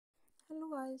Hello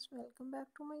guys, welcome back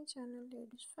to my channel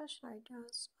Ladies Fashion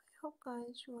Ideas. I hope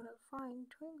guys you are all fine,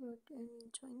 doing good and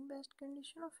enjoying best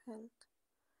condition of health.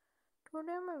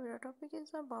 Today my video topic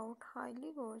is about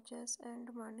highly gorgeous and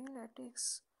demanding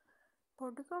latex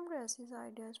bodycon dresses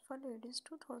ideas for ladies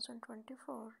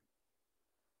 2024.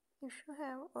 If you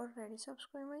have already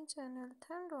subscribed my channel,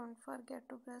 then don't forget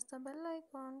to press the bell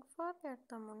icon for get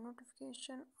the more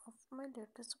notification of my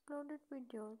latest uploaded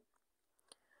videos.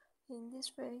 In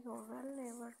this way, you will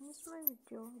never miss my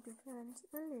video with your friends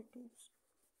and relatives.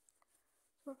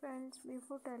 So friends,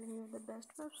 before telling you the best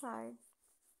website,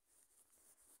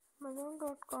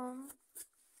 Amazon.com,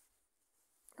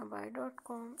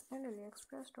 Abai.com and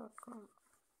AliExpress.com.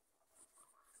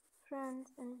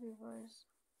 Friends and viewers,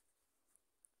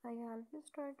 I always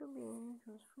try to bring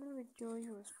useful video,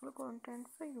 useful content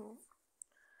for you.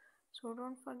 So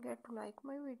don't forget to like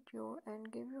my video and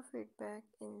give your feedback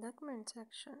in the comment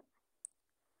section.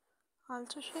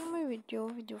 Also share my video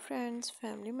with your friends,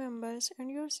 family members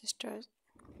and your sisters.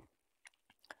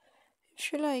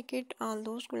 If you like it, all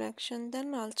those collection,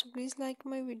 then also please like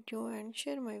my video and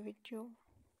share my video.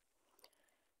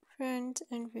 Friends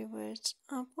and viewers,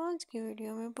 आपको आज की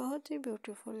video में बहुत ही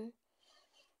beautiful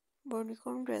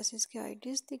bodycon dresses के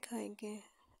ideas दिखाएंगे।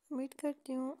 उम्मीद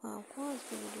करती हूँ आपको आज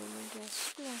की वीडियो में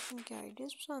ड्रेस कलेक्शन के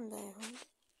आइडियाज़ पसंद आए होंगे।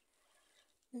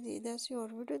 मज़ीद ऐसी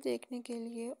और वीडियो देखने के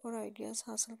लिए और आइडियाज़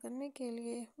हासिल करने के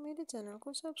लिए मेरे चैनल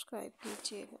को सब्सक्राइब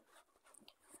कीजिएगा।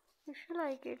 If you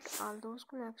like it, all those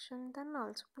collection, then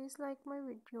also please like my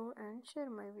video and share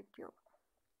my video.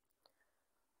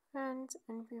 Friends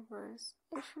and viewers,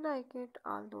 if you like it,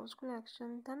 all those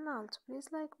collection, then also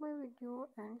please like my video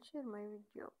and share my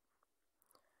video.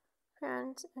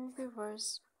 Friends and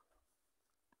viewers,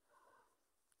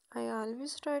 I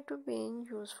always try to bring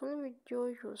useful video,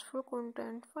 useful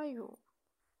content for you.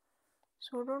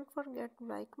 So don't forget to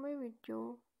like my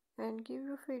video and give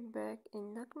your feedback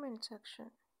in the comment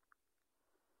section.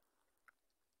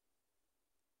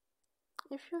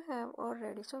 If you have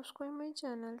already subscribed my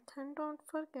channel, then don't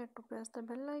forget to press the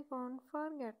bell icon for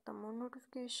get the more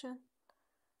notification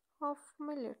of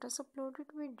my latest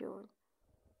uploaded videos.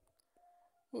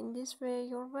 In this way,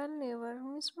 you will never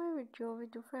miss my video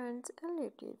with your friends and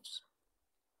relatives.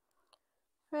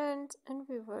 Friends and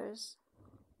viewers,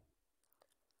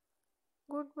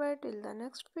 goodbye till the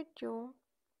next video.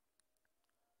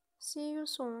 See you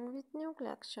soon with new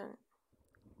collection.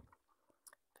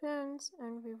 Friends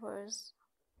and viewers,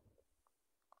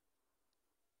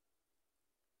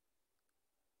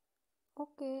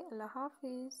 okay, Allah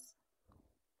Hafiz.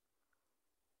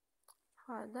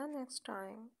 For the next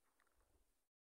time.